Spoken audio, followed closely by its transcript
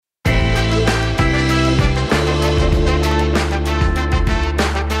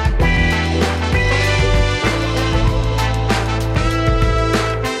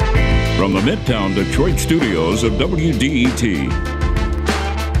from the Midtown Detroit studios of WDET.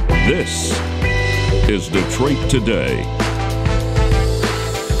 This is Detroit Today.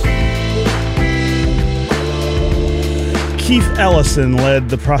 Keith Ellison led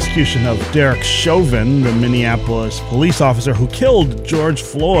the prosecution of Derek Chauvin, the Minneapolis police officer who killed George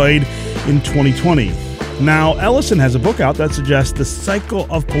Floyd in 2020. Now, Ellison has a book out that suggests the cycle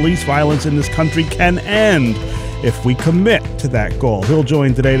of police violence in this country can end if we commit to that goal. He'll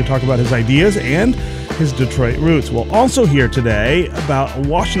join today to talk about his ideas and his Detroit roots. We'll also hear today about a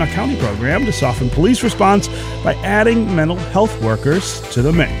Washtenaw County program to soften police response by adding mental health workers to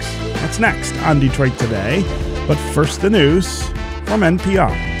the mix. That's next on Detroit Today. But first, the news from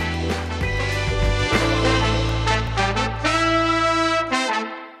NPR.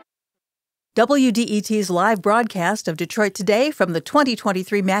 WDET's live broadcast of Detroit Today from the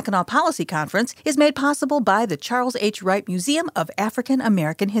 2023 Mackinac Policy Conference is made possible by the Charles H. Wright Museum of African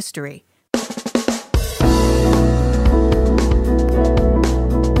American History.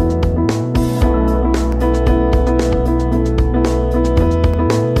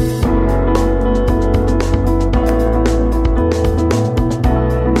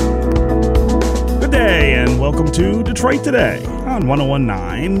 Welcome to Detroit Today on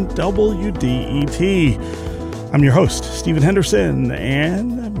 101.9 WDET. I'm your host, Stephen Henderson,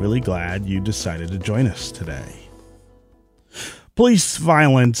 and I'm really glad you decided to join us today. Police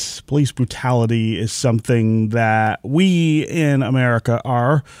violence, police brutality is something that we in America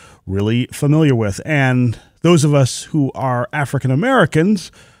are really familiar with, and those of us who are African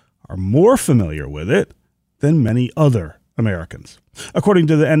Americans are more familiar with it than many other Americans. According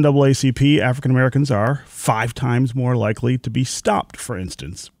to the NAACP, African Americans are 5 times more likely to be stopped, for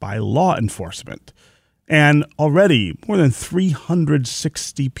instance, by law enforcement. And already more than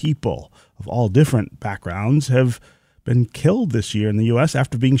 360 people of all different backgrounds have been killed this year in the U.S.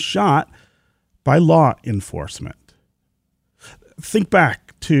 after being shot by law enforcement. Think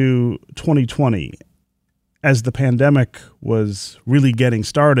back to 2020 as the pandemic was really getting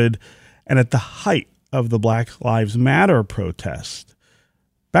started and at the height of the Black Lives Matter protest.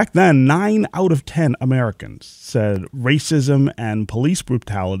 Back then, 9 out of 10 Americans said racism and police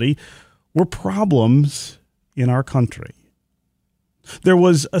brutality were problems in our country. There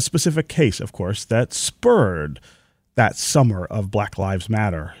was a specific case, of course, that spurred that summer of Black Lives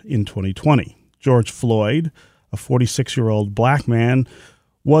Matter in 2020. George Floyd, a 46-year-old black man,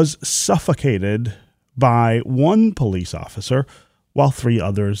 was suffocated by one police officer while 3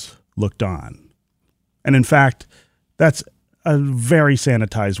 others looked on. And in fact, that's a very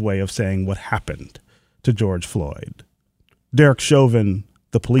sanitized way of saying what happened to George Floyd. Derek Chauvin,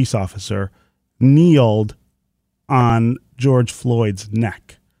 the police officer, kneeled on George Floyd's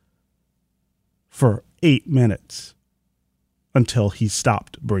neck for 8 minutes until he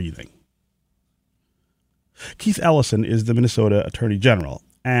stopped breathing. Keith Ellison is the Minnesota Attorney General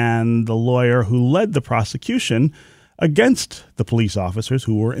and the lawyer who led the prosecution against the police officers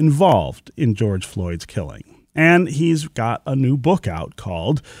who were involved in George Floyd's killing. And he's got a new book out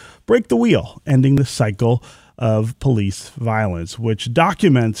called Break the Wheel, Ending the Cycle of Police Violence, which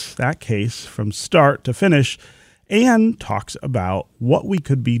documents that case from start to finish and talks about what we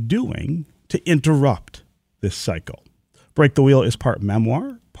could be doing to interrupt this cycle. Break the Wheel is part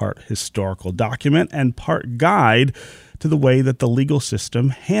memoir, part historical document, and part guide to the way that the legal system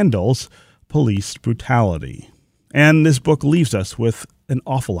handles police brutality. And this book leaves us with an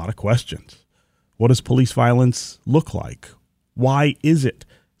awful lot of questions. What does police violence look like? Why is it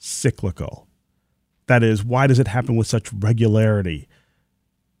cyclical? That is, why does it happen with such regularity?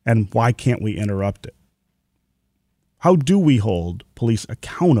 And why can't we interrupt it? How do we hold police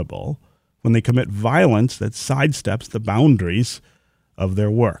accountable when they commit violence that sidesteps the boundaries of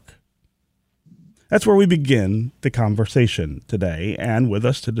their work? That's where we begin the conversation today. And with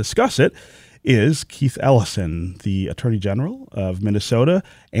us to discuss it is Keith Ellison, the Attorney General of Minnesota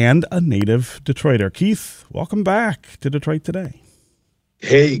and a native Detroiter. Keith, welcome back to Detroit Today.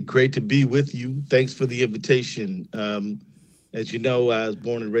 Hey, great to be with you. Thanks for the invitation. As you know, I was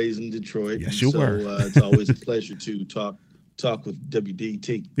born and raised in Detroit. Yes, you were. It's always a pleasure to talk with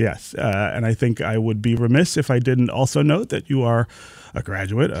WDET. Yes, and I think I would be remiss if I didn't also note that you are a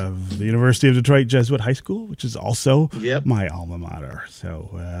graduate of the University of Detroit Jesuit High School, which is also my alma mater.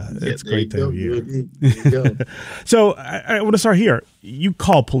 So it's great to have you. There you go. So I want to start here. You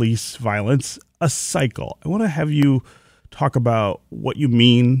call police violence a cycle. I want to have you talk about what you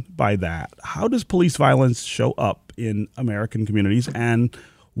mean by that. How does police violence show up in American communities, and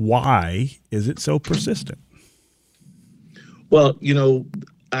why is it so persistent? Well,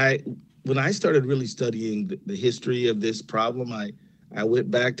 when I started really studying the history of this problem, I I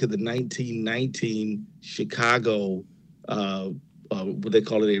went back to the 1919 Chicago, what they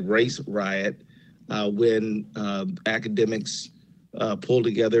call it, a race riot, when academics pulled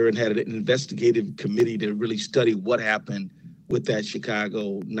together and had an investigative committee to really study what happened with that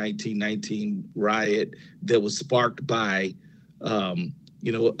Chicago 1919 riot that was sparked by,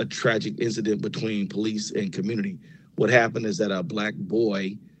 a tragic incident between police and community. What happened is that a black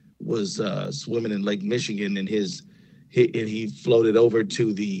boy was swimming in Lake Michigan, and he floated over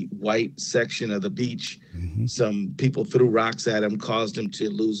to the white section of the beach. Mm-hmm. Some people threw rocks at him, caused him to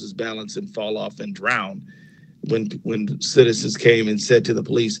lose his balance and fall off and drown. When citizens came and said to the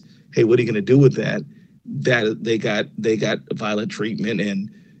police, "Hey, what are you going to do with that?" That they got violent treatment, and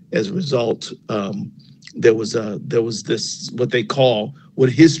as a result, there was this what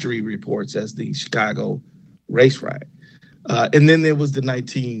history reports as the Chicago race riot, and then there was the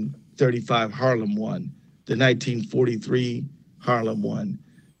 1935 Harlem one, the 1943 Harlem one,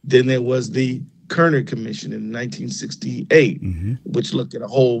 then there was the Kerner Commission in 1968, mm-hmm. which looked at a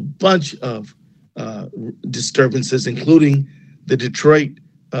whole bunch of disturbances, including the Detroit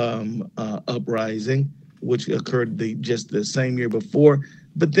uprising, which occurred just the same year before.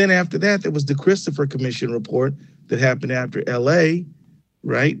 But then after that, there was the Christopher Commission report that happened after L.A.,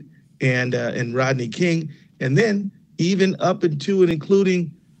 right, and Rodney King, and then even up into and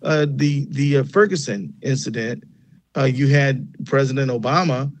including the Ferguson incident, you had President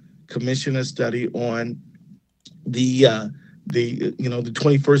Obama commission a study on the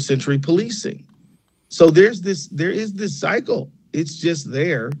 21st century policing. So there is this cycle. It's just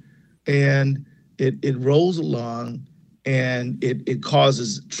there, and it rolls along, and it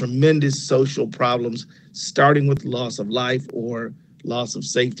causes tremendous social problems, starting with loss of life or loss of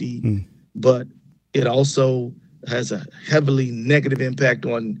safety, but it also has a heavily negative impact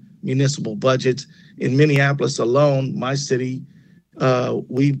on municipal budgets. In Minneapolis alone, my city,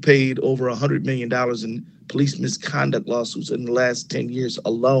 we paid over $100 million in police misconduct lawsuits in the last 10 years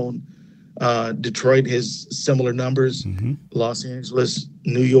alone. Detroit has similar numbers. Mm-hmm. Los Angeles,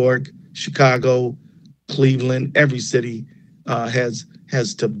 New York, Chicago, Cleveland, every city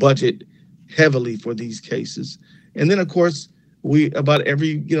has to budget heavily for these cases. And then, of course, about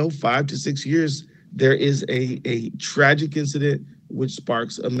every 5 to 6 years, there is a tragic incident which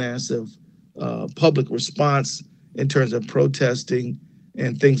sparks a massive public response in terms of protesting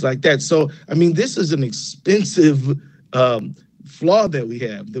and things like that. So, I mean, this is an expensive flaw that we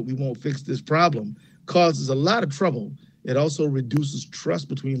have, that we won't fix this problem, causes a lot of trouble. It also reduces trust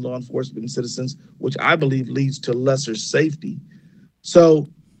between law enforcement and citizens, which I believe leads to lesser safety. So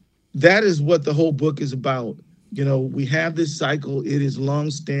that is what the whole book is about. We have this cycle. It is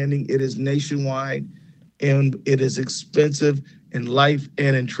longstanding. It is nationwide, and it is expensive in life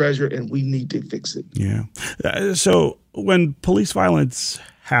and in treasure, and we need to fix it. Yeah. So when police violence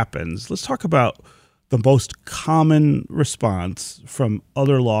happens, let's talk about the most common response from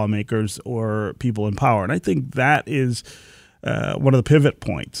other lawmakers or people in power. And I think that is one of the pivot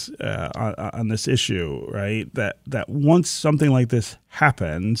points on this issue, right? That once something like this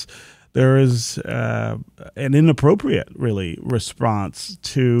happens, there is an inappropriate, really, response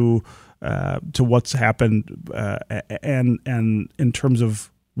to what's happened, and in terms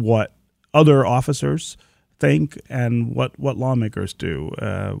of what other officers think and what lawmakers do.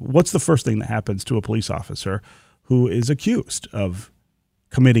 What's the first thing that happens to a police officer who is accused of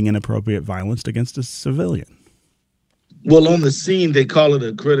committing inappropriate violence against a civilian? Well, on the scene, they call it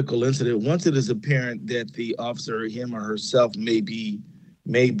a critical incident. Once it is apparent that the officer, him or herself, may be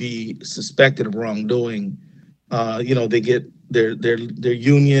suspected of wrongdoing, they get their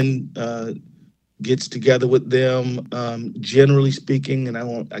union gets together with them. Generally speaking, and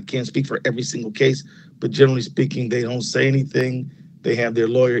I can't speak for every single case, but generally speaking, they don't say anything. They have their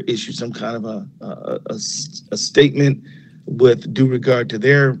lawyer issue some kind of a statement with due regard to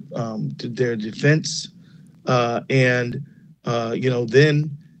their defense, and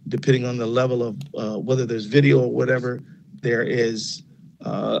then depending on the level of whether there's video or whatever, there is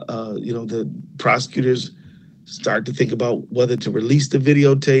the prosecutors start to think about whether to release the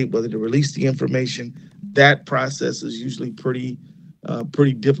videotape, whether to release the information. That process is usually pretty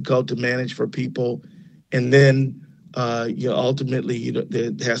difficult to manage for people. And then, ultimately,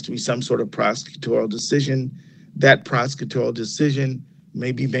 there has to be some sort of prosecutorial decision. That prosecutorial decision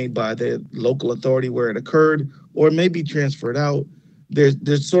may be made by the local authority where it occurred, or may be transferred out.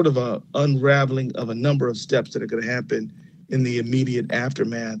 There's sort of a unraveling of a number of steps that are going to happen in the immediate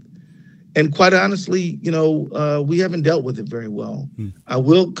aftermath. And quite honestly, we haven't dealt with it very well. I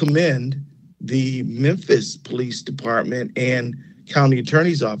will commend the Memphis Police Department and County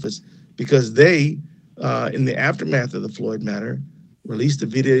Attorney's Office, because they, in the aftermath of the Floyd matter, released the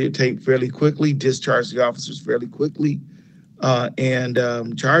videotape fairly quickly, discharged the officers fairly quickly,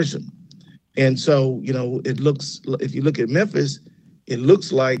 and charged them. And so, it looks, if you look at Memphis, it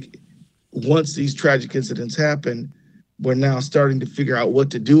looks like once these tragic incidents happen, we're now starting to figure out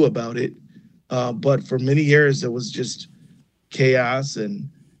what to do about it. But for many years, there was just chaos, and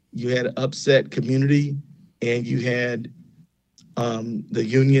you had an upset community, and you had the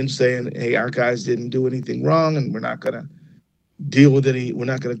union saying, hey, our guys didn't do anything wrong, and we're not going to we're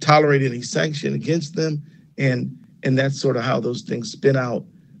not going to tolerate any sanction against them. And that's sort of how those things spin out.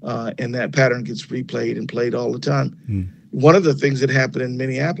 And that pattern gets replayed and played all the time. One of the things that happened in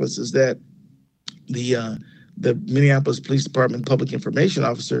Minneapolis is that the Minneapolis Police Department public information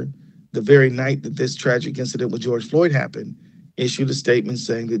officer, the very night that this tragic incident with George Floyd happened, issued a statement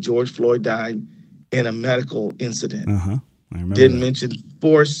saying that George Floyd died in a medical incident. I remember didn't that. mention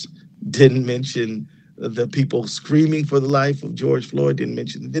force, didn't mention the people screaming for the life of George Floyd, didn't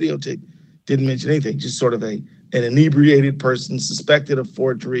mention the videotape, didn't mention anything. Just sort of an inebriated person suspected of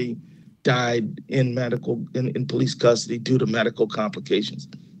forgery died in police custody due to medical complications.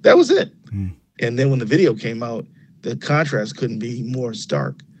 That was it. And then when the video came out, the contrast couldn't be more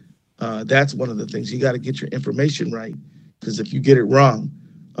stark. That's one of the things. You got to get your information right, because if you get it wrong,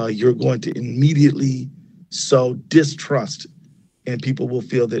 you're going to immediately sow distrust, and people will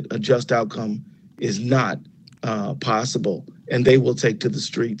feel that a just outcome is not possible, and they will take to the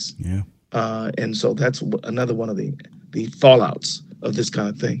streets. Yeah. And so that's another one of the fallouts of this kind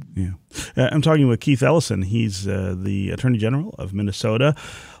of thing. Yeah. I'm talking with Keith Ellison. He's the Attorney General of Minnesota,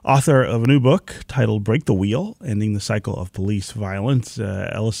 author of a new book titled Break the Wheel, Ending the Cycle of Police Violence.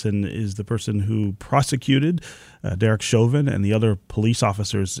 Ellison is the person who prosecuted Derek Chauvin and the other police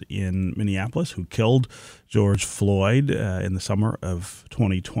officers in Minneapolis who killed George Floyd in the summer of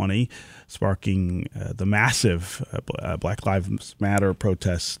 2020, sparking the massive Black Lives Matter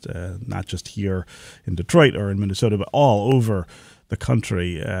protest, not just here in Detroit or in Minnesota, but all over the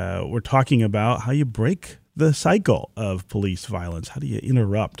country. We're talking about how you break the cycle of police violence. How do you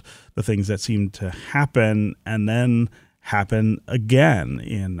interrupt the things that seem to happen and then happen again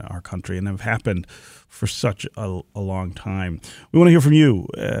in our country and have happened for such a long time? We want to hear from you,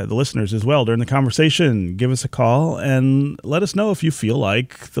 the listeners, as well during the conversation. Give us a call and let us know if you feel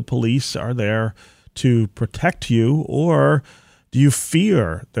like the police are there to protect you, or do you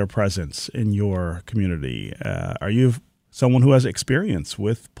fear their presence in your community? Are you someone who has experience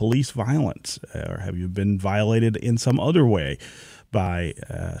with police violence, or have you been violated in some other way by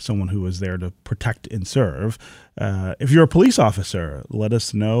someone who was there to protect and serve? If you're a police officer, let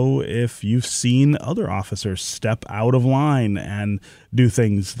us know if you've seen other officers step out of line and do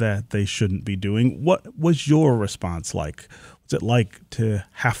things that they shouldn't be doing. What was your response like? What's it like to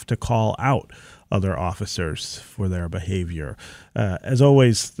have to call out other officers for their behavior? As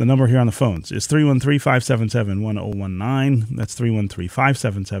always, the number here on the phones is 313-577-1019. That's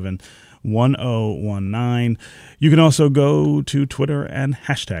 313-577-1019. You can also go to Twitter and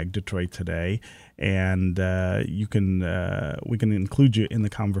hashtag Detroit Today, and we can include you in the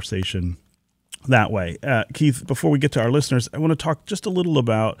conversation that way. Keith, before we get to our listeners, I want to talk just a little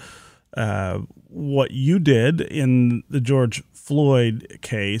about what you did in the George Floyd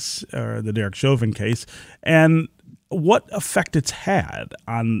case, or the Derek Chauvin case, and what effect it's had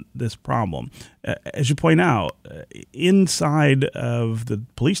on this problem. As you point out, inside of the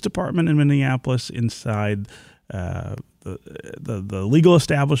police department in Minneapolis, inside the legal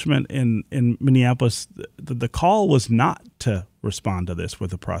establishment in Minneapolis, the call was not to respond to this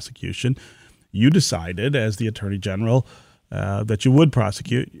with a prosecution. You decided, as the Attorney General, that you would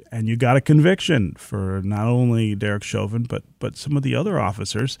prosecute, and you got a conviction for not only Derek Chauvin but some of the other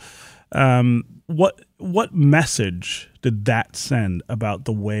officers. What message did that send about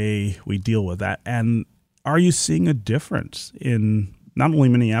the way we deal with that? And are you seeing a difference in not only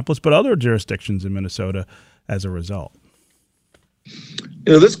Minneapolis but other jurisdictions in Minnesota as a result?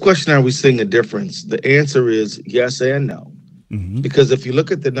 This question, are we seeing a difference? The answer is yes and no. Mm-hmm. Because if you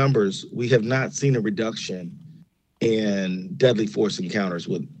look at the numbers, we have not seen a reduction in deadly force encounters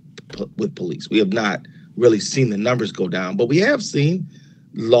with police. We have not really seen the numbers go down, but we have seen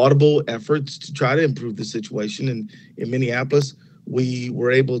laudable efforts to try to improve the situation. And in Minneapolis, we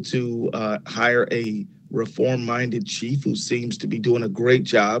were able to hire a reform-minded chief who seems to be doing a great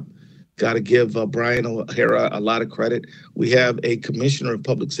job. Got to give Brian O'Hara a lot of credit. We have a commissioner of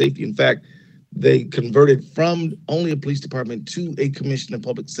public safety. In fact, they converted from only a police department to a commission of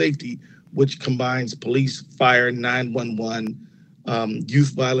public safety, which combines police, fire, 911,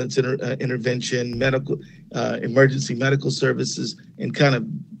 youth violence intervention, medical, emergency medical services, and kind of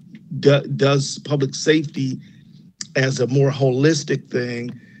does public safety as a more holistic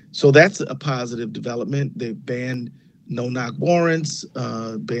thing. So that's a positive development. They've banned no-knock warrants,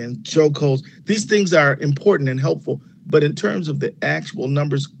 banned chokeholds. These things are important and helpful. But in terms of the actual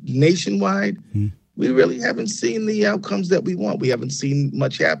numbers nationwide, we really haven't seen the outcomes that we want. We haven't seen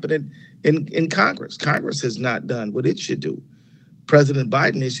much happen in Congress. Congress has not done what it should do. President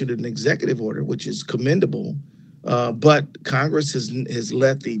Biden issued an executive order, which is commendable, but Congress has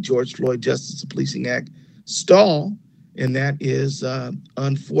let the George Floyd Justice of Policing Act stall, and that is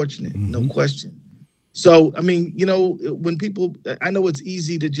unfortunate, no question. So, I mean, you know, when people, I know it's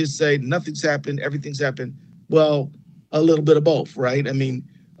easy to just say nothing's happened, everything's happened. Well, a little bit of both, right? I mean,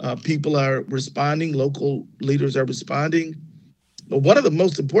 people are responding, local leaders are responding. But one of the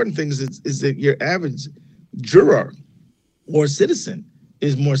most important things is that your average juror or citizen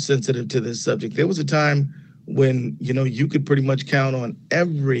is more sensitive to this subject. There was a time when, you know, you could pretty much count on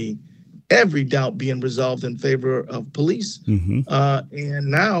every doubt being resolved in favor of police.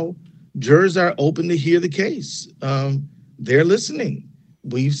 And now jurors are open to hear the case. They're listening.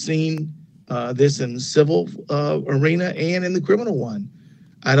 We've seen this in the civil arena and in the criminal one.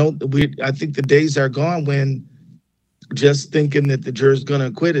 I think the days are gone when just thinking that the juror's going to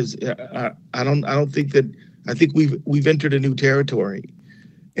acquit is. I think we've entered a new territory,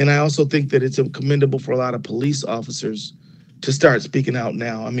 and I also think that it's commendable for a lot of police officers to start speaking out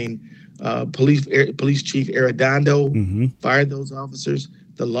now. I mean, Police Chief Arredondo fired those officers.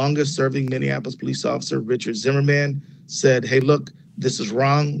 The longest-serving Minneapolis police officer, Richard Zimmerman, said, "Hey, look, this is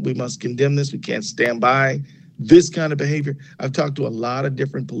wrong. We must condemn this. We can't stand by this kind of behavior." I've talked to a lot of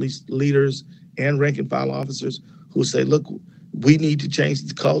different police leaders and rank-and-file officers who say, look, we need to change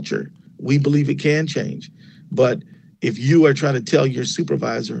the culture. We believe it can change. But if you are trying to tell your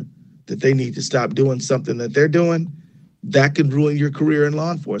supervisor that they need to stop doing something that they're doing, that could ruin your career in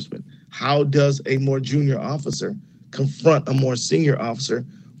law enforcement. How does a more junior officer confront a more senior officer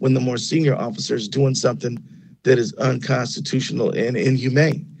when the more senior officer is doing something that is unconstitutional and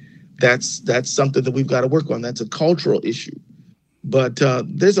inhumane? That's something that we've got to work on. That's a cultural issue. But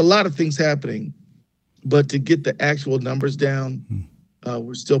there's a lot of things happening. But to get the actual numbers down,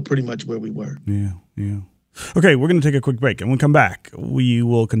 we're still pretty much where we were. Yeah. Okay, we're going to take a quick break. And when we come back, we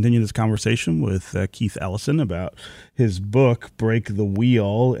will continue this conversation with Keith Ellison about his book, Break the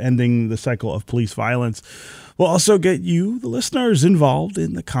Wheel, Ending the Cycle of Police Violence. We'll also get you, the listeners, involved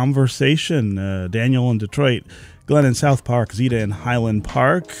in the conversation. Daniel in Detroit, Glenn in South Park, Zeta in Highland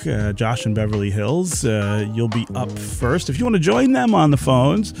Park, Josh in Beverly Hills. You'll be up first. If you want to join them on the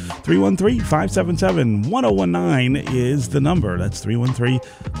phones, 313-577-1019 is the number. That's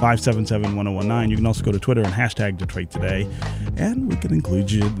 313-577-1019. You can also go to Twitter and hashtag Detroit Today, and we can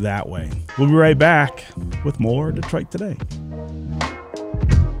include you that way. We'll be right back with more Detroit Today.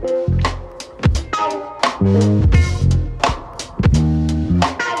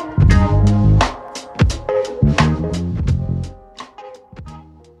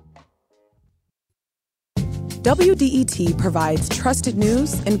 WDET provides trusted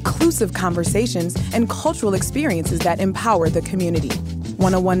news, inclusive conversations, and cultural experiences that empower the community.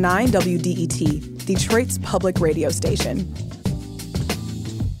 1019 WDET, Detroit's public radio station.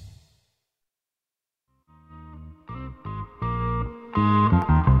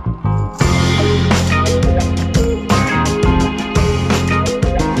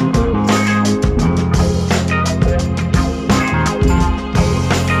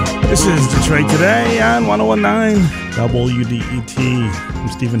 This is Detroit Today on 1019 WDET. I'm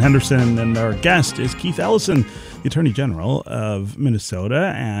Stephen Henderson, and our guest is Keith Ellison, the Attorney General of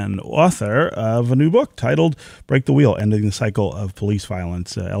Minnesota and author of a new book titled Break the Wheel, Ending the Cycle of Police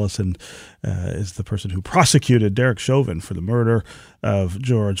Violence. Ellison is the person who prosecuted Derek Chauvin for the murder of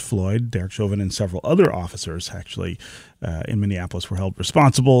George Floyd. Derek Chauvin and several other officers actually in Minneapolis were held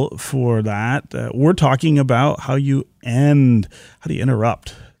responsible for that. We're talking about how do you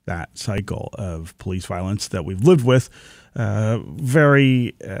interrupt that cycle of police violence that we've lived with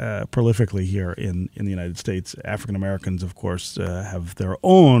very prolifically here in the United States. African Americans, of course, have their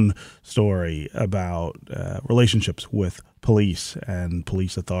own story about relationships with police and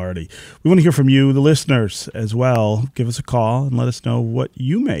police authority. We want to hear from you, the listeners, as well. Give us a call and let us know what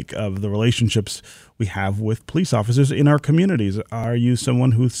you make of the relationships we have with police officers in our communities. Are you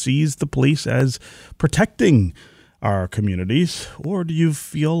someone who sees the police as protecting our communities, or do you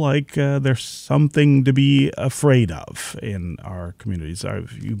feel like there's something to be afraid of in our communities? Are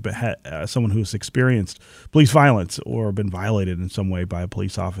you someone who's experienced police violence or been violated in some way by a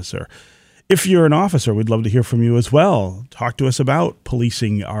police officer? If you're an officer, we'd love to hear from you as well. Talk to us about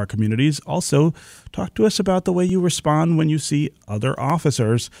policing our communities. Also, talk to us about the way you respond when you see other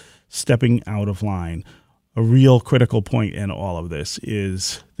officers stepping out of line. a real critical point in all of this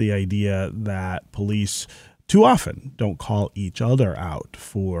is the idea that police too often don't call each other out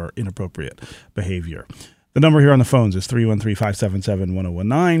for inappropriate behavior. The number here on the phones is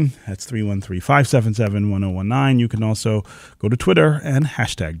 313-577-1019. That's 313-577-1019. You can also go to Twitter and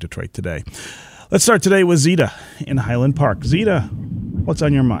hashtag Detroit Today. Let's start today with Zita in Highland Park. Zita, what's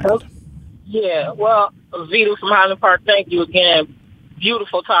on your mind? Yeah, well, Zita from Highland Park, thank you again.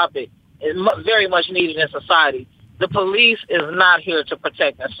 Beautiful topic. It's very much needed in society. The police is not here to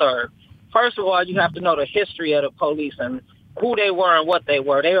protect and serve. First of all, you have to know the history of the police and who they were and what they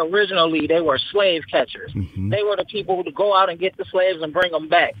were. They were slave catchers. Mm-hmm. They were the people who would go out and get the slaves and bring them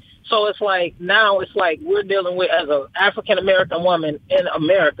back. So it's like we're dealing with, as an African-American woman in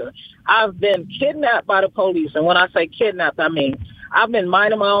America, I've been kidnapped by the police. And when I say kidnapped, I mean I've been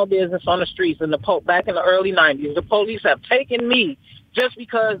minding my own business on the streets back in the early 90s. The police have taken me just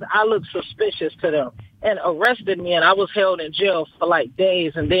because I look suspicious to them and arrested me, and I was held in jail for like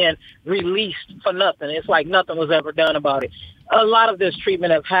days and then released for nothing. It's like nothing was ever done about it. A lot of this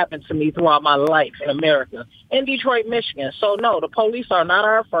treatment has happened to me throughout my life in America, in Detroit, Michigan. So, no, the police are not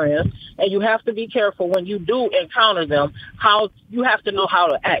our friends, and you have to be careful when you do encounter them. You have to know how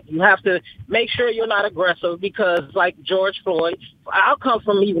to act. You have to make sure you're not aggressive because, like George Floyd, I'll come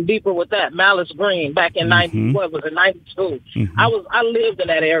from even deeper with that. Malice Green back in 92. Mm-hmm. I lived in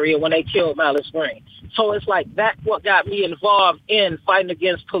that area when they killed Malice Green. So it's like that's what got me involved in fighting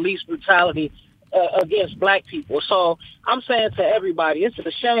against police brutality against black people. So I'm saying to everybody, it's a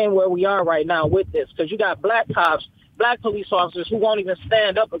shame where we are right now with this, because you got black cops, black police officers who won't even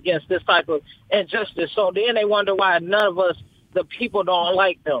stand up against this type of injustice. So then they wonder why none of us, the people, don't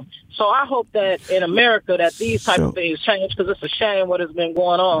like them. So I hope that in America that these type of things change, because it's a shame what has been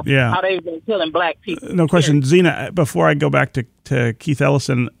going on, how they've been killing black people. No question. Zena, before I go back to Keith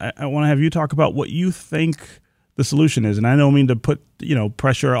Ellison, I want to have you talk about what you think the solution is. And I don't mean to put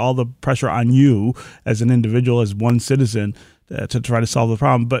all the pressure on you as an individual, as one citizen, to try to solve the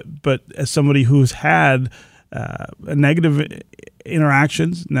problem. But as somebody who's had negative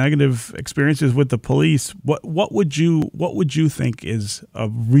interactions, negative experiences with the police, what would you think is a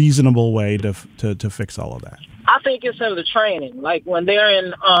reasonable way to fix all of that? I think it's in the training. Like when they're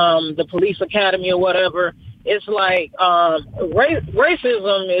in the police academy or whatever, it's like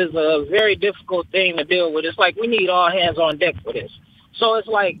racism is a very difficult thing to deal with. It's like we need all hands on deck for this. So it's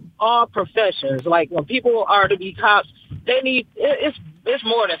like all professions. Like when people are to be cops, they need it's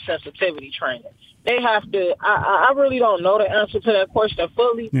more than sensitivity training. They have to. I really don't know the answer to that question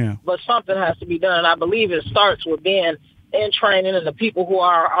fully, but something has to be done. And I believe it starts with being in training, and the people who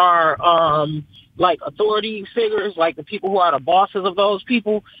are like authority figures, like the people who are the bosses of those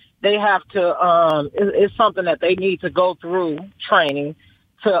people. They have to, it's something that they need to go through training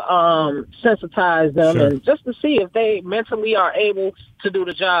to sensitize them and just to see if they mentally are able to do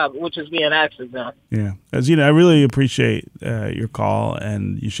the job, which is being asked of them. Yeah. Zena, I really appreciate your call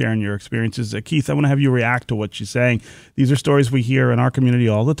and you sharing your experiences. Keith, I want to have you react to what she's saying. These are stories we hear in our community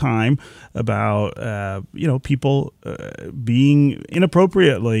all the time about, people being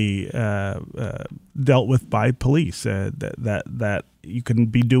inappropriately dealt with by police, that you can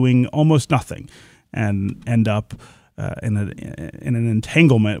be doing almost nothing and end up in an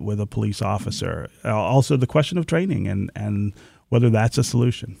entanglement with a police officer. Also, the question of training and whether that's a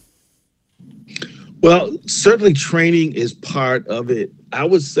solution. Well, certainly training is part of it. I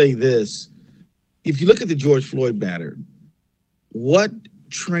would say this. If you look at the George Floyd matter, what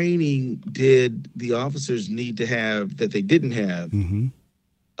training did the officers need to have that they didn't have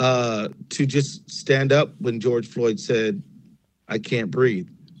to just stand up when George Floyd said, "I can't breathe"?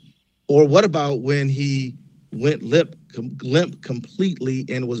 Or what about when he went limp completely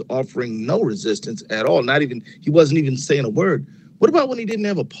and was offering no resistance at all? He wasn't even saying a word. What about when he didn't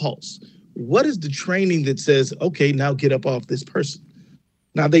have a pulse? What is the training that says, okay, now get up off this person?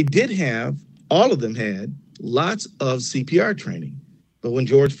 Now all of them had lots of CPR training, but when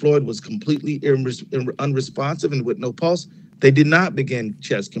George Floyd was completely unresponsive and with no pulse, they did not begin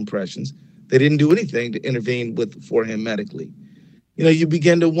chest compressions. They didn't do anything to intervene for him medically. You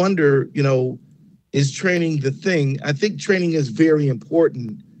begin to wonder, is training the thing? I think training is very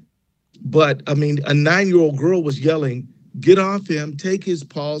important, but a 9-year-old girl was yelling, "Get off him, take his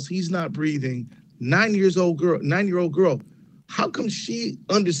pulse, he's not breathing." 9-year-old girl. How come she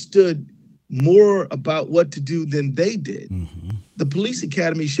understood more about what to do than they did? Mm-hmm. The police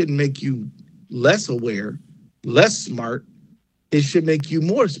academy shouldn't make you less aware, less smart. It should make you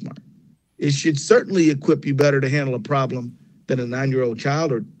more smart. It should certainly equip you better to handle a problem than a 9-year-old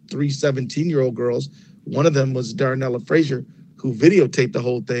child or 3 17-year-old girls. One of them was Darnella Frazier, who videotaped the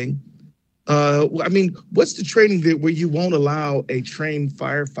whole thing. I mean, what's the training that where you won't allow a trained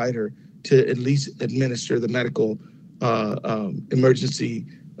firefighter to at least administer the medical emergency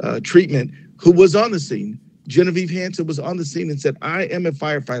treatment who was on the scene? Genevieve Hansen was on the scene and said, I am a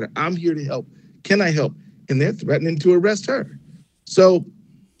firefighter. I'm here to help. Can I help? And they're threatening to arrest her. So,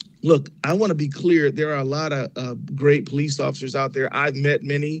 look, I want to be clear. There are a lot of great police officers out there. I've met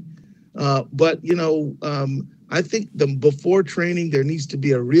many. But, I think before training, there needs to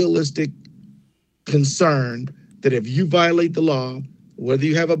be a realistic concern that if you violate the law, whether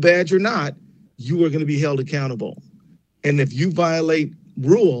you have a badge or not, you are going to be held accountable. And if you violate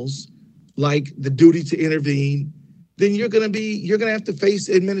rules like the duty to intervene, then you're going to have to face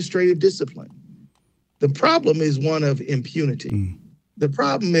administrative discipline. The problem is one of impunity. The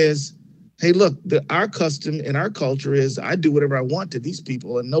problem is, hey, look, our custom and our culture is I do whatever I want to these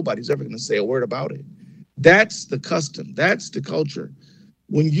people and nobody's ever going to say a word about it. That's the custom. That's the culture.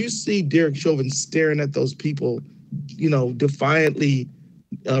 When you see Derek Chauvin staring at those people, defiantly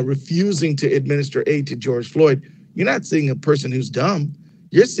refusing to administer aid to George Floyd, you're not seeing a person who's dumb.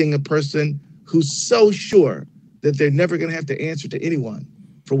 You're seeing a person who's so sure that they're never going to have to answer to anyone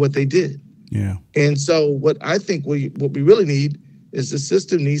for what they did. Yeah. And so what I think what we really need is the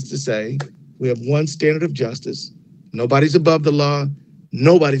system needs to say we have one standard of justice. Nobody's above the law.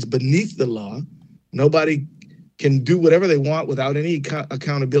 Nobody's beneath the law. Nobody can do whatever they want without any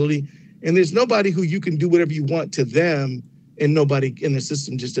accountability. And there's nobody who you can do whatever you want to them and nobody in the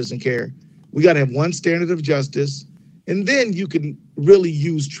system just doesn't care. We got to have one standard of justice. And then you can really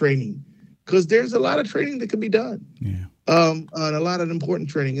use training because there's a lot of training that can be done. Yeah. And a lot of important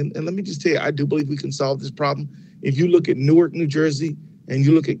training. And let me just tell you, I do believe we can solve this problem. If you look at Newark, New Jersey, and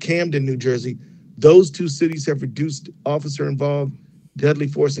you look at Camden, New Jersey, those two cities have reduced officer-involved deadly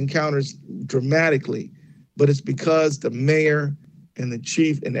force encounters dramatically. But it's because the mayor and the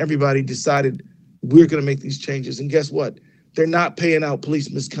chief and everybody decided we're going to make these changes. And guess what? They're not paying out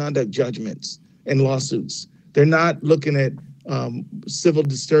police misconduct judgments and lawsuits. They're not looking at civil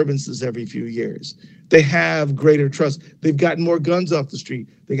disturbances every few years. They have greater trust. They've gotten more guns off the street.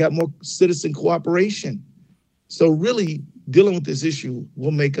 They got more citizen cooperation. So really dealing with this issue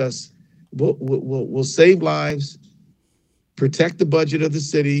will make us, we'll save lives, protect the budget of the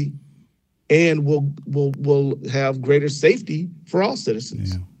city, and we'll have greater safety for all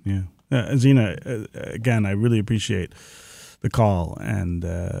citizens. Yeah. Zena, again, I really appreciate the call and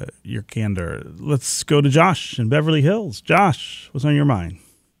your candor. Let's go to Josh in Beverly Hills. Josh, what's on your mind?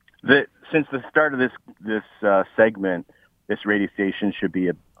 Since the start of this segment, this radio station should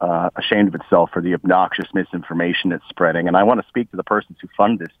be ashamed of itself for the obnoxious misinformation it's spreading. And I want to speak to the persons who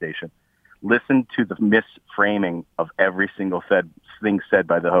fund this station. Listen to the misframing of every single thing said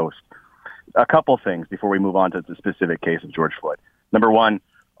by the host. A couple things before we move on to the specific case of George Floyd. Number one,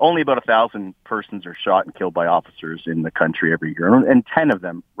 only about 1,000 persons are shot and killed by officers in the country every year, and 10 of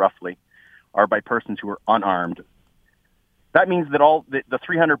them, roughly, are by persons who are unarmed. That means that all the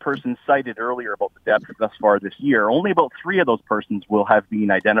 300 persons cited earlier about the deaths thus far this year, only about 3 of those persons will have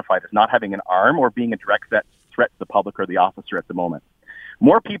been identified as not having an arm or being a direct threat to the public or the officer at the moment.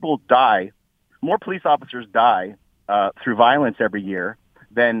 More people die, more police officers die through violence every year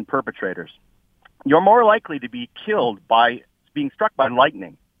than perpetrators. You're more likely to be killed by being struck by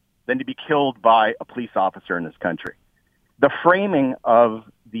lightning than to be killed by a police officer in this country. The framing of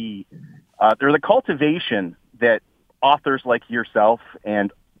the cultivation that authors like yourself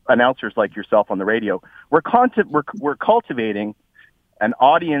and announcers like yourself on the radio, we're cultivating an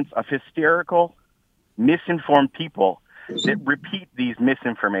audience of hysterical, misinformed people that repeat these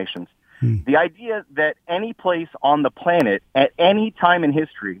misinformations. The idea that any place on the planet at any time in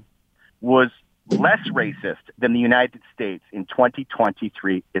history was less racist than the United States in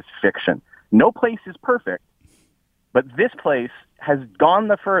 2023 is fiction. No place is perfect, but this place has gone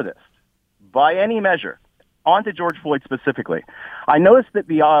the furthest by any measure. On to George Floyd specifically. I noticed that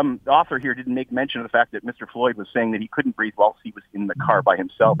the author here didn't make mention of the fact that Mr. Floyd was saying that he couldn't breathe while he was in the car by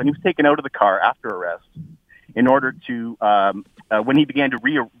himself, and he was taken out of the car after arrest in order to, when he began to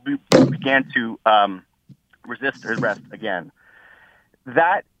resist arrest again.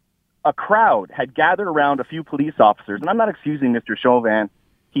 That a crowd had gathered around a few police officers, and I'm not excusing Mr. Chauvin.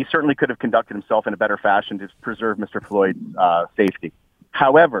 He certainly could have conducted himself in a better fashion to preserve Mr. Floyd's safety.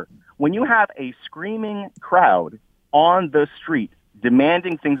 However, when you have a screaming crowd on the street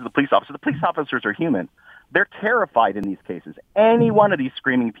demanding things of the police officers are human. They're terrified in these cases. Any one of these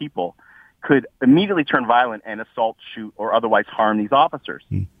screaming people could immediately turn violent and assault, shoot, or otherwise harm these officers.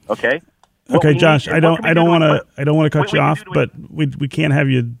 Okay? Okay, Josh, I don't want to cut you off, but we can't have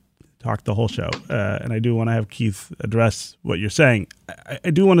you talk the whole show, and I do want to have Keith address what you're saying.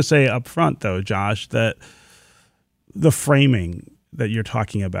 I do want to say up front, though, Josh, that the framing that you're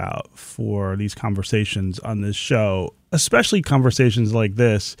talking about for these conversations on this show, especially conversations like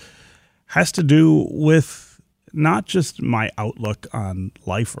this, has to do with not just my outlook on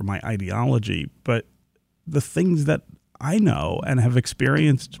life or my ideology, but the things that I know and have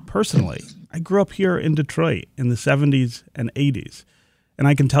experienced personally. I grew up here in Detroit in the 70s and 80s, and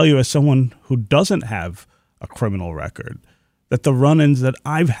I can tell you as someone who doesn't have a criminal record that the run-ins that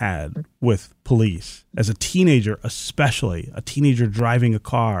I've had with police as a teenager, especially a teenager driving a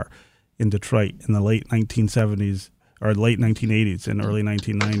car in Detroit in the late 1970s or late 1980s and early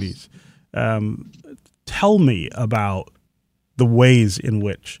 1990s, tell me about the ways in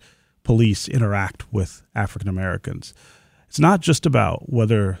which police interact with African Americans. It's not just about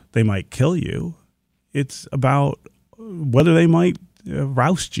whether they might kill you. It's about whether they might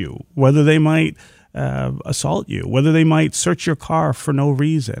roust you, whether they might assault you, whether they might search your car for no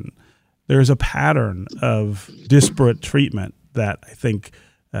reason. There's a pattern of disparate treatment that I think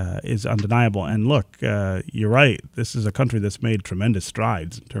is undeniable. And look, you're right. This is a country that's made tremendous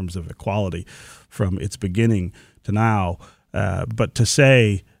strides in terms of equality from its beginning to now. But to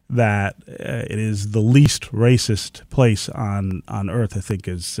say that it is the least racist place on earth, I think,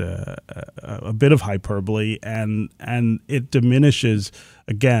 is a bit of hyperbole, and it diminishes,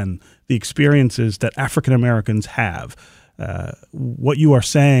 again, the experiences that African Americans have. What you are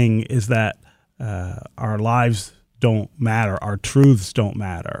saying is that our lives don't matter, our truths don't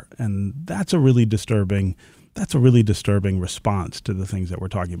matter, and that's a really disturbing response to the things that we're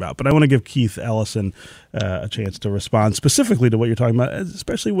talking about. But I want to give Keith Ellison a chance to respond specifically to what you're talking about,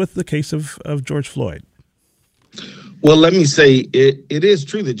 especially with the case of George Floyd. Well, let me say it is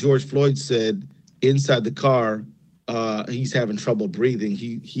true that George Floyd said inside the car he's having trouble breathing.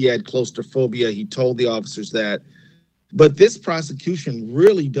 He had claustrophobia. He told the officers that. But this prosecution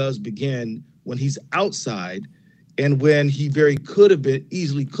really does begin when he's outside and when he easily could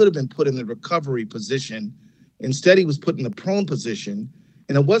have been put in the recovery position. Instead, he was put in the prone position.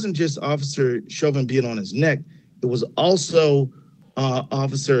 And it wasn't just Officer Chauvin being on his neck. It was also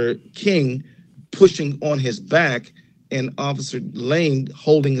Officer King pushing on his back and Officer Lane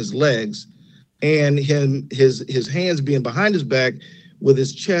holding his legs, and his hands being behind his back with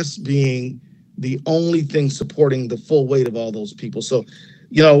his chest being the only thing supporting the full weight of all those people. So,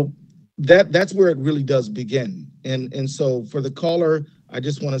 that's where it really does begin. And so for the caller, I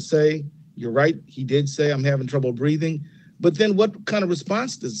just want to say, you're right. He did say, I'm having trouble breathing. But then what kind of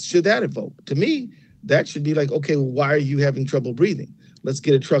response should that evoke? To me, that should be like, okay, well, why are you having trouble breathing? Let's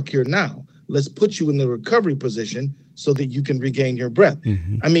get a truck here now. Let's put you in the recovery position so that you can regain your breath.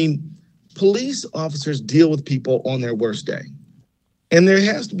 Mm-hmm. I mean, police officers deal with people on their worst day. And there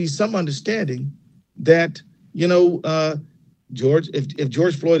has to be some understanding that, George, if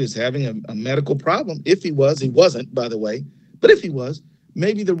George Floyd is having a medical problem, if he wasn't, by the way, but if he was,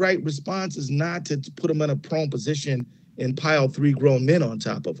 maybe the right response is not to put him in a prone position and pile 3 grown men on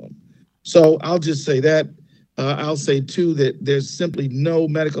top of him. So I'll just say that. I'll say, too, that there's simply no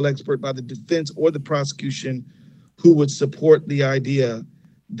medical expert by the defense or the prosecution who would support the idea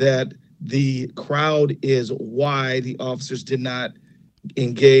that the crowd is why the officers did not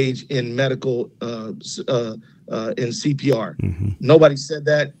engage in medical in CPR. Mm-hmm. Nobody said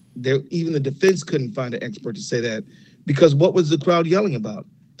that. Even the defense couldn't find an expert to say that, because what was the crowd yelling about?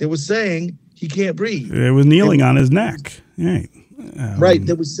 They were saying he can't breathe. It was kneeling on his neck. Right. Right.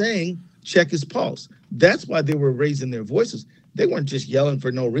 They were saying check his pulse. That's why they were raising their voices. They weren't just yelling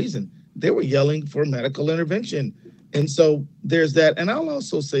for no reason. They were yelling for medical intervention. And so there's that. And I'll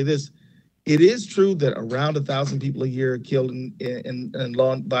also say this. It is true that around 1,000 people a year are killed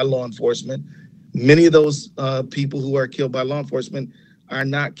by law enforcement. Many of those people who are killed by law enforcement are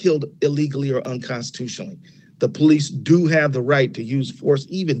not killed illegally or unconstitutionally. The police do have the right to use force,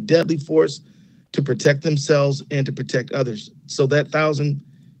 even deadly force, to protect themselves and to protect others. So that 1,000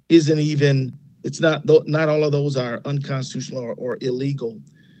 isn't even, it's not all of those are unconstitutional or illegal.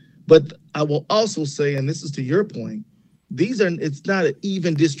 But I will also say, and this is to your point, it's not an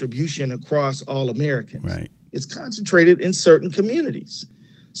even distribution across all Americans. Right. It's concentrated in certain communities.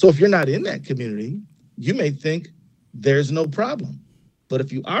 So if you're not in that community, you may think there's no problem. But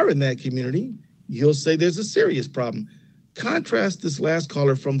if you are in that community, you'll say there's a serious problem. Contrast this last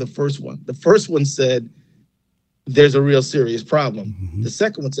caller from the first one. The first one said there's a real serious problem. Mm-hmm. The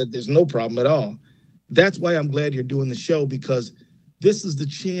second one said there's no problem at all. That's why I'm glad you're doing the show, because this is the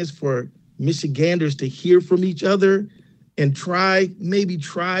chance for Michiganders to hear from each other and maybe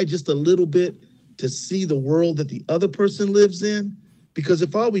try just a little bit to see the world that the other person lives in. Because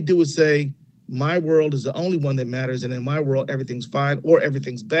if all we do is say, my world is the only one that matters, and in my world, everything's fine or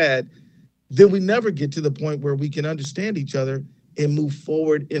everything's bad, then we never get to the point where we can understand each other and move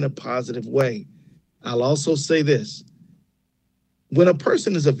forward in a positive way. I'll also say this. When a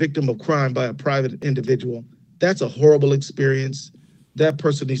person is a victim of crime by a private individual, that's a horrible experience. That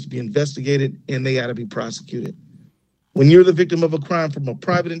person needs to be investigated, and they got to be prosecuted. When you're the victim of a crime from a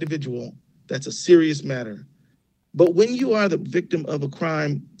private individual, that's a serious matter. But when you are the victim of a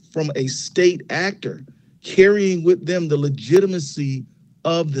crime from a state actor, carrying with them the legitimacy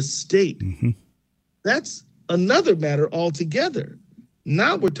of the state, that's another matter altogether.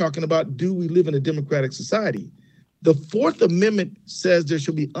 Now we're talking about, do we live in a democratic society? The Fourth Amendment says there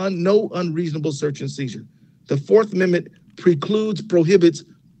should be no unreasonable search and seizure. The Fourth Amendment prohibits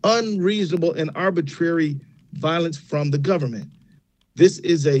unreasonable and arbitrary violence from the government. This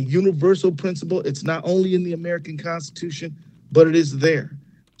is a universal principle. It's not only in the American Constitution, but it is there.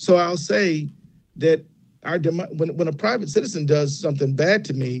 So I'll say that when a private citizen does something bad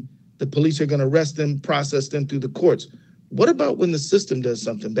to me, the police are going to arrest them, process them through the courts. What about when the system does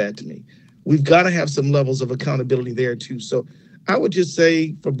something bad to me? We've got to have some levels of accountability there too. So I would just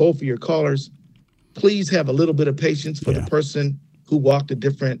say for both of your callers, please have a little bit of patience for the person who walked a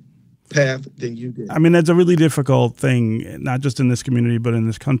different path than you did. I mean, that's a really difficult thing, not just in this community, but in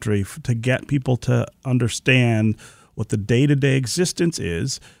this country, to get people to understand what the day-to-day existence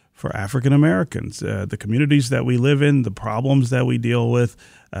is for African Americans, the communities that we live in, the problems that we deal with,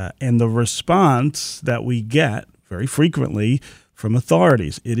 and the response that we get very frequently from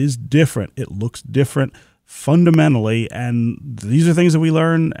authorities. It is different. It looks different fundamentally, and these are things that we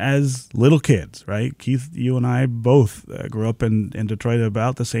learn as little kids, right? Keith, you and I both grew up in Detroit at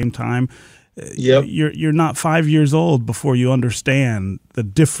about the same time. Yep. You're not 5 years old before you understand the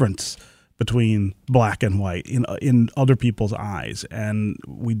difference between black and white in other people's eyes, and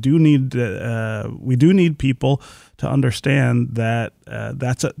we do need people to understand that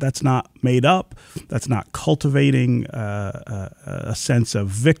that's not made up, that's not cultivating a sense of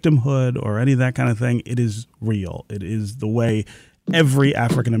victimhood or any of that kind of thing. It is real. It is the way every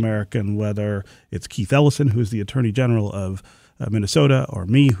African American, whether it's Keith Ellison, who's the Attorney General of Minnesota, or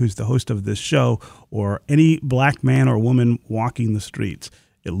me, who's the host of this show, or any black man or woman walking the streets,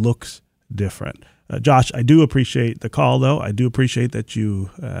 it looks different. Josh, I do appreciate the call, though. I do appreciate that you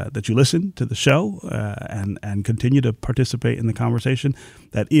listen to the show and continue to participate in the conversation.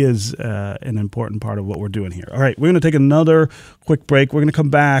 That is an important part of what we're doing here. All right, we're going to take another quick break. We're going to come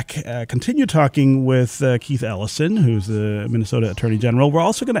back, continue talking with Keith Ellison, who's the Minnesota Attorney General. We're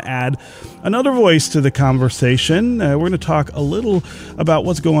also going to add another voice to the conversation. We're going to talk a little about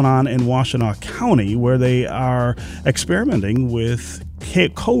what's going on in Washtenaw County, where they are experimenting with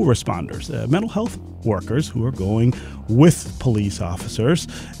co-responders, mental health workers who are going with police officers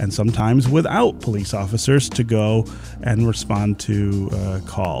and sometimes without police officers to go and respond to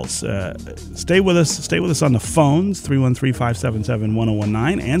calls. Stay with us on the phones,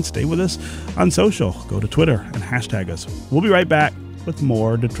 313-577-1019, and stay with us on social. Go to Twitter and hashtag us. We'll be right back with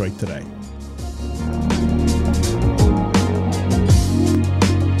more Detroit Today.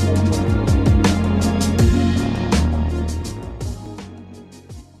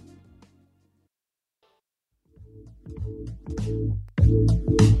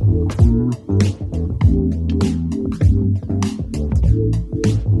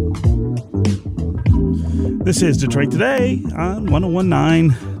 This is Detroit Today on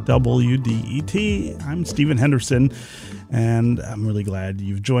 101.9 WDET. I'm Stephen Henderson, and I'm really glad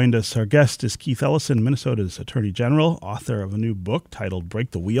you've joined us. Our guest is Keith Ellison, Minnesota's Attorney General, author of a new book titled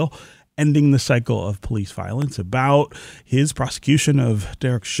Break the Wheel: Ending the Cycle of Police Violence, about his prosecution of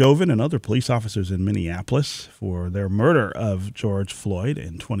Derek Chauvin and other police officers in Minneapolis for their murder of George Floyd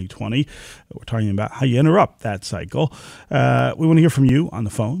in 2020. We're talking about how you interrupt that cycle. We want to hear from you on the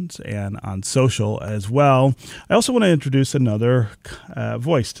phones and on social as well. I also want to introduce another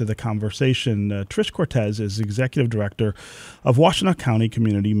voice to the conversation. Trish Cortes is Executive Director of Washtenaw County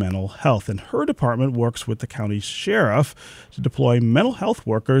Community Mental Health, and her department works with the county's sheriff to deploy mental health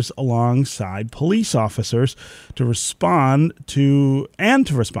workers alongside police officers to respond to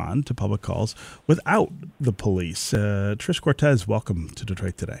public calls without the police. Trish Cortes, welcome to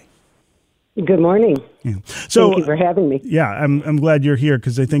Detroit Today. Good morning. Yeah. So, thank you for having me. Yeah, I'm glad you're here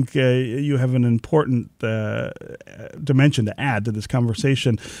because I think you have an important dimension to add to this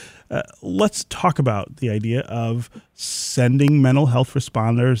conversation. Let's talk about the idea of sending mental health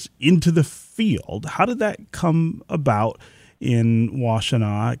responders into the field. How did that come about in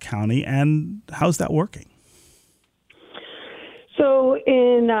Washtenaw County, and how's that working? So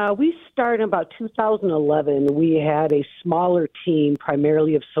we started in about 2011. We had a smaller team,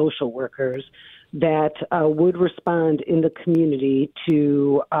 primarily of social workers, that would respond in the community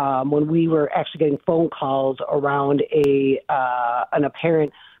to when we were actually getting phone calls around an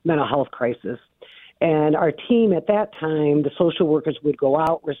apparent mental health crisis. And our team at that time, the social workers would go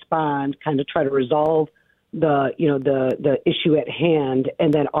out, respond, kind of try to resolve the issue at hand,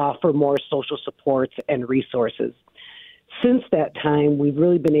 and then offer more social supports and resources. Since that time, we've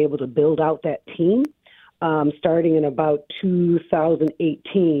really been able to build out that team, starting in about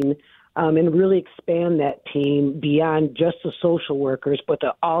 2018, and really expand that team beyond just the social workers, but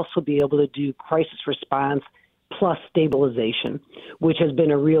to also be able to do crisis response plus stabilization, which has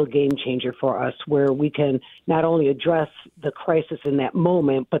been a real game changer for us, where we can not only address the crisis in that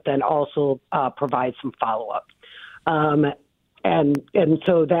moment, but then also provide some follow-up. And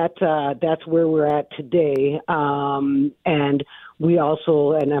so that's where we're at today. And we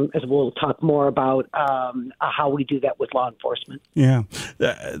also, as we'll talk more about how we do that with law enforcement. Yeah.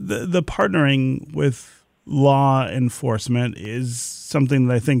 The partnering with law enforcement is something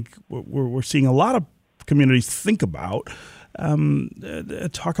that I think we're seeing a lot of communities think about.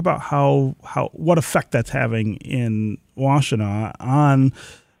 Talk about what effect that's having in Washtenaw on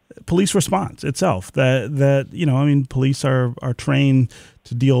police response itself. Police are trained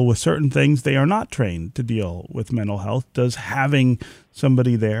to deal with certain things. They are not trained to deal with mental health. Does having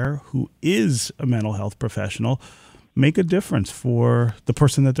somebody there who is a mental health professional make a difference for the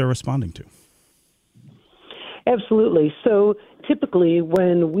person that they're responding to? Absolutely. So typically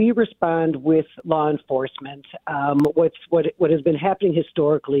when we respond with law enforcement, what has been happening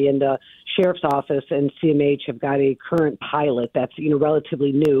historically, and the Sheriff's Office and CMH have got a current pilot that's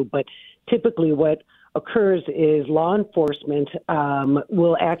relatively new, but typically what occurs is law enforcement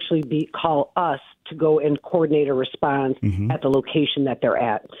will actually call us to go and coordinate a response at the location that they're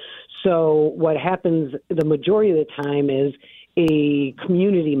at. So what happens the majority of the time is a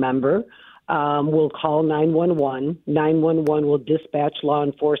community member will call 911. 911 will dispatch law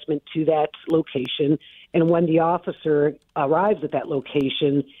enforcement to that location. And when the officer arrives at that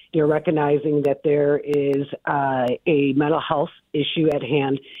location, you're recognizing that there is a mental health issue at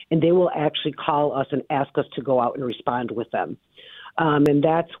hand, and they will actually call us and ask us to go out and respond with them. And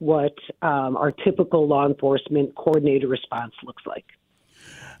that's what our typical law enforcement coordinated response looks like.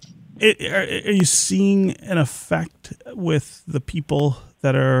 Are you seeing an effect with the people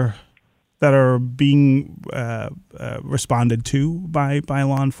that are being responded to by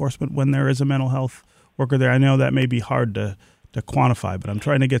law enforcement when there is a mental health worker there? I know that may be hard to quantify, but I'm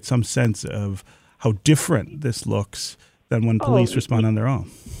trying to get some sense of how different this looks than when police respond on their own.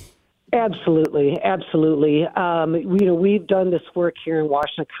 Absolutely. We've done this work here in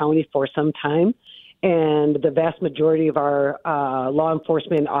Washtenaw County for some time, and the vast majority of our law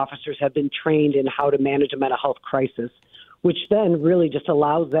enforcement officers have been trained in how to manage a mental health crisis, which then really just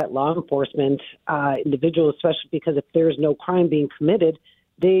allows that law enforcement individual, especially because if there's no crime being committed,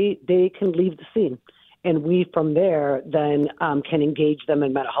 they can leave the scene. And we, from there, then can engage them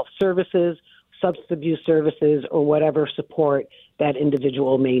in mental health services, substance abuse services, or whatever support that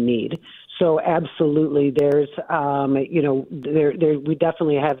individual may need. So absolutely, there's, we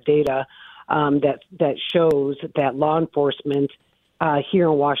definitely have data that shows that law enforcement here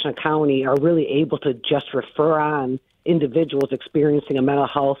in Washtenaw County are really able to just refer on individuals experiencing a mental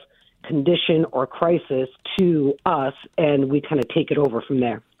health condition or crisis to us, and we kind of take it over from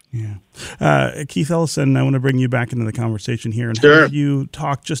there. Yeah. Keith Ellison, I want to bring you back into the conversation here and Sure. have you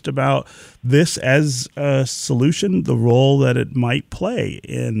talk just about this as a solution, the role that it might play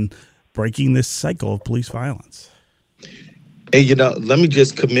in breaking this cycle of police violence. Hey, let me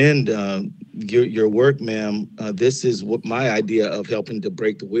just commend your work, ma'am. This is what my idea of helping to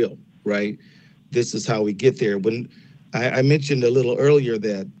break the wheel, right? This is how we get there. When I mentioned a little earlier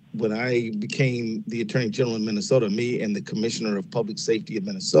that when I became the Attorney General in Minnesota, me and the Commissioner of Public Safety of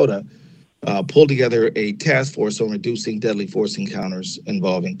Minnesota pulled together a task force on reducing deadly force encounters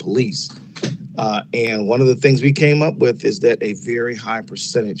involving police. And one of the things we came up with is that a very high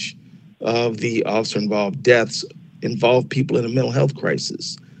percentage of the officer-involved deaths involve people in a mental health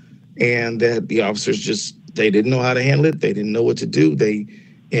crisis, and that the officers they didn't know how to handle it. They didn't know what to do.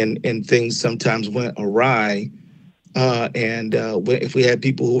 And things sometimes went awry. If we had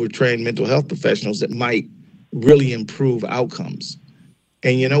people who were trained mental health professionals, it might really improve outcomes.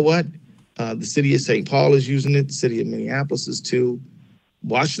 And you know what? The city of St. Paul is using it. The city of Minneapolis is too.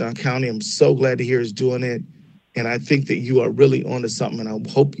 Washtenaw County, I'm so glad to hear, is doing it. And I think that you are really onto something, and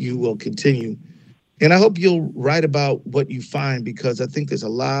I hope you will continue. And I hope you'll write about what you find, because I think there's a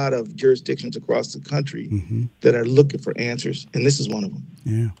lot of jurisdictions across the country that are looking for answers, and this is one of them.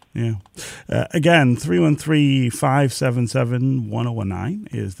 Yeah. Again,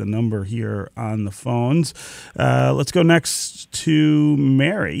 313-577-1019 is the number here on the phones. Let's go next to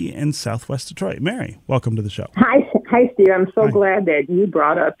Mary in Southwest Detroit. Mary, welcome to the show. Hi, Steve. I'm so glad that you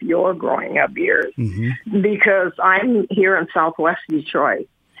brought up your growing up years, because I'm here in Southwest Detroit.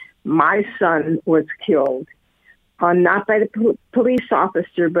 My son was killed, not by the police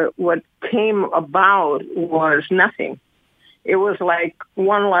officer, but what came about was nothing. It was like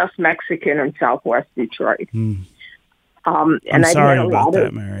one less Mexican in Southwest Detroit. I'm and sorry about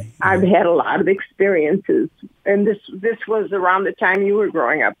that, Mary. Yeah. I've had a lot of experiences, and this was around the time you were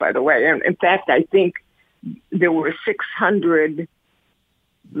growing up, by the way. And in fact, I think there were 600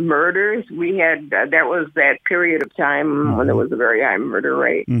 murders. We had that was that period of time when there was a very high murder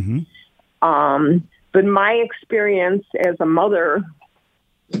rate. But my experience as a mother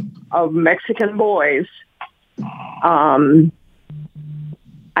of Mexican boys, I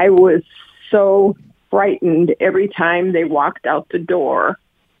was so frightened every time they walked out the door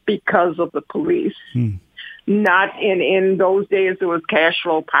because of the police. Not in those days, there was cash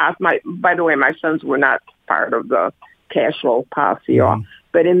flow posse. By the way, my sons were not part of the cash flow posse.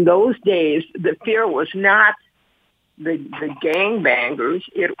 But in those days, the fear was not the gangbangers;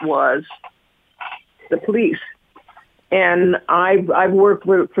 it was the police. And I've worked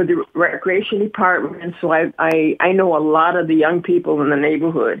for the recreation department, so I know a lot of the young people in the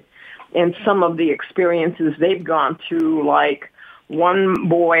neighborhood, and some of the experiences they've gone through. Like one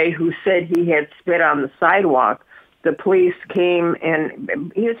boy who said he had spit on the sidewalk. The police came, and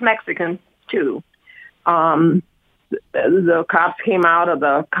he was Mexican too. The cops came out of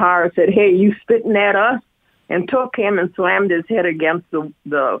the car and said, "Hey, you spitting at us?" and took him and slammed his head against the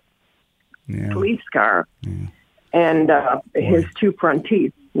police car. And his two front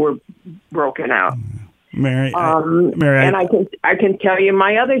teeth were broken out. Mary, and I can tell you,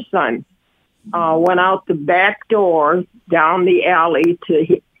 my other son went out the back door down the alley to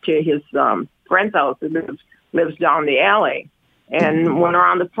his friend's house that lives down the alley, and went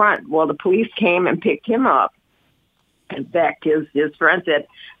around the front. Well, the police came and picked him up. In fact, his friend said,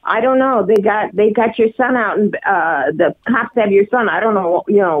 "I don't know. They got your son out, and the cops have your son. I don't know,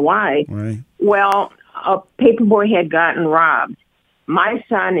 why." Right. Well, a paperboy had gotten robbed. My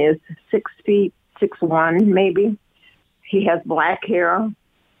son is 6'1", maybe. He has black hair,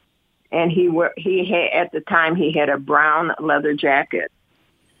 and he had, at the time he had a brown leather jacket.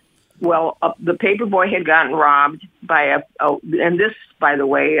 Well, the paperboy had gotten robbed by and this, by the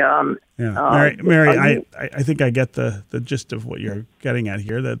way. Mary, I think I get the gist of what you're getting at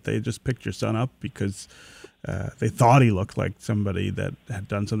here, that they just picked your son up because they thought he looked like somebody that had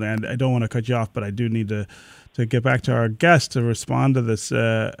done something. And I don't want to cut you off, but I do need to get back to our guest to respond to this.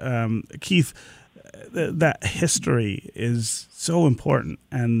 Keith, that history is so important,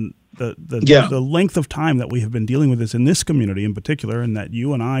 and the length of time that we have been dealing with this in this community in particular, and that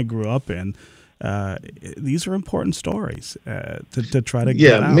you and I grew up in, these are important stories to try to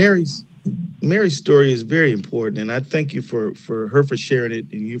get out. Mary's story is very important, and I thank you for her for sharing it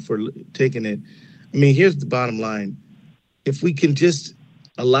and you for taking it. I mean, here's the bottom line. If we can just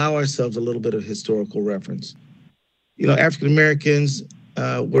allow ourselves a little bit of historical reference. African Americans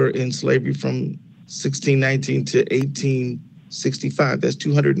were in slavery from 1619 to 1865. That's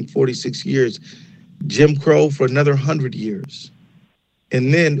 246 years. Jim Crow for another 100 years.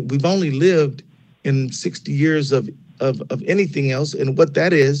 And then we've only lived in 60 years of anything else. And what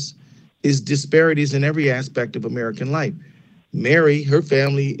that is disparities in every aspect of American life. Mary, her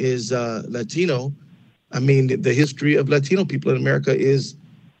family is Latino. I mean, the history of Latino people in America is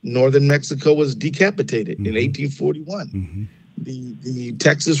northern Mexico was decapitated in 1841. The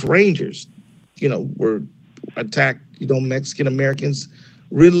Texas Rangers, were attacked, Mexican Americans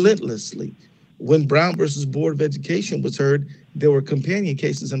relentlessly. When Brown versus Board of Education was heard, there were companion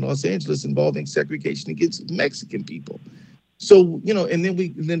cases in Los Angeles involving segregation against Mexican people. So, and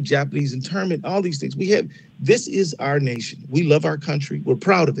then Japanese internment, all these things. This is our nation. We love our country. We're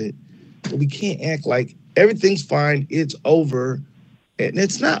proud of it. But we can't act like everything's fine, it's over. And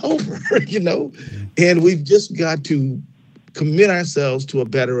it's not over, And we've just got to commit ourselves to a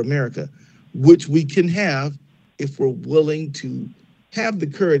better America, which we can have if we're willing to have the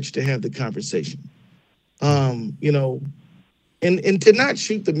courage to have the conversation. And to not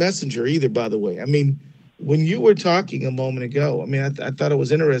shoot the messenger either, by the way. I mean, when you were talking a moment ago, I thought it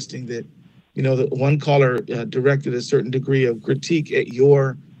was interesting that, the one caller directed a certain degree of critique at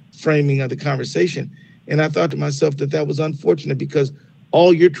your framing of the conversation. And I thought to myself that was unfortunate, because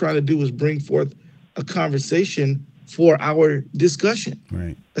all you're trying to do is bring forth a conversation for our discussion.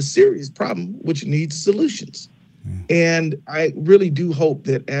 Right. A serious problem which needs solutions. And I really do hope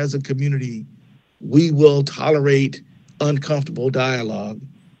that as a community, we will tolerate uncomfortable dialogue,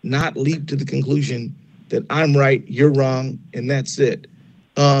 not leap to the conclusion that I'm right, you're wrong, and that's it.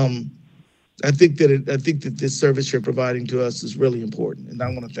 I think that this service you're providing to us is really important, and I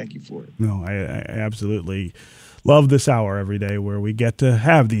want to thank you for it. No, I absolutely love this hour every day where we get to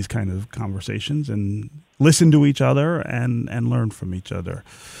have these kind of conversations and listen to each other and learn from each other.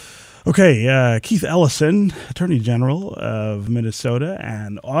 Okay, Keith Ellison, Attorney General of Minnesota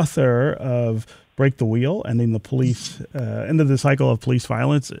and author of Break the Wheel, Ending the Cycle of Police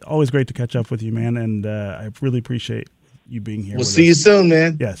Violence. Always great to catch up with you, man, and I really appreciate you being here. We'll see you soon,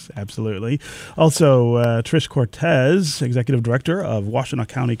 man. Yes, absolutely. Also, Trish Cortes, Executive Director of Washtenaw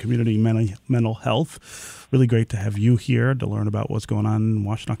County Community Mental Health. Really great to have you here to learn about what's going on in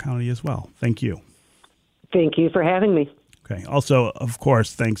Washtenaw County as well. Thank you. Thank you for having me. Okay. Also, of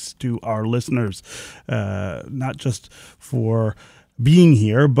course, thanks to our listeners, not just for being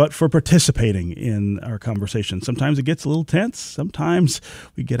here, but for participating in our conversation. Sometimes it gets a little tense. Sometimes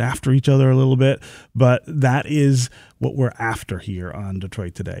we get after each other a little bit, but that is what we're after here on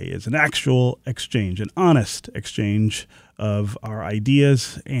Detroit Today, is an actual exchange, an honest exchange of our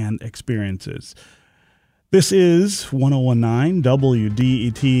ideas and experiences. This is 101.9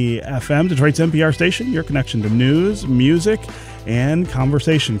 WDET FM, Detroit's NPR station, your connection to news, music, and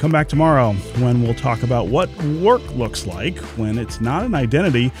conversation. Come back tomorrow when we'll talk about what work looks like when it's not an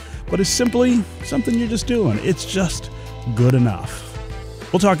identity, but is simply something you're just doing. It's just good enough.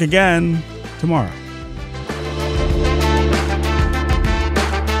 We'll talk again tomorrow.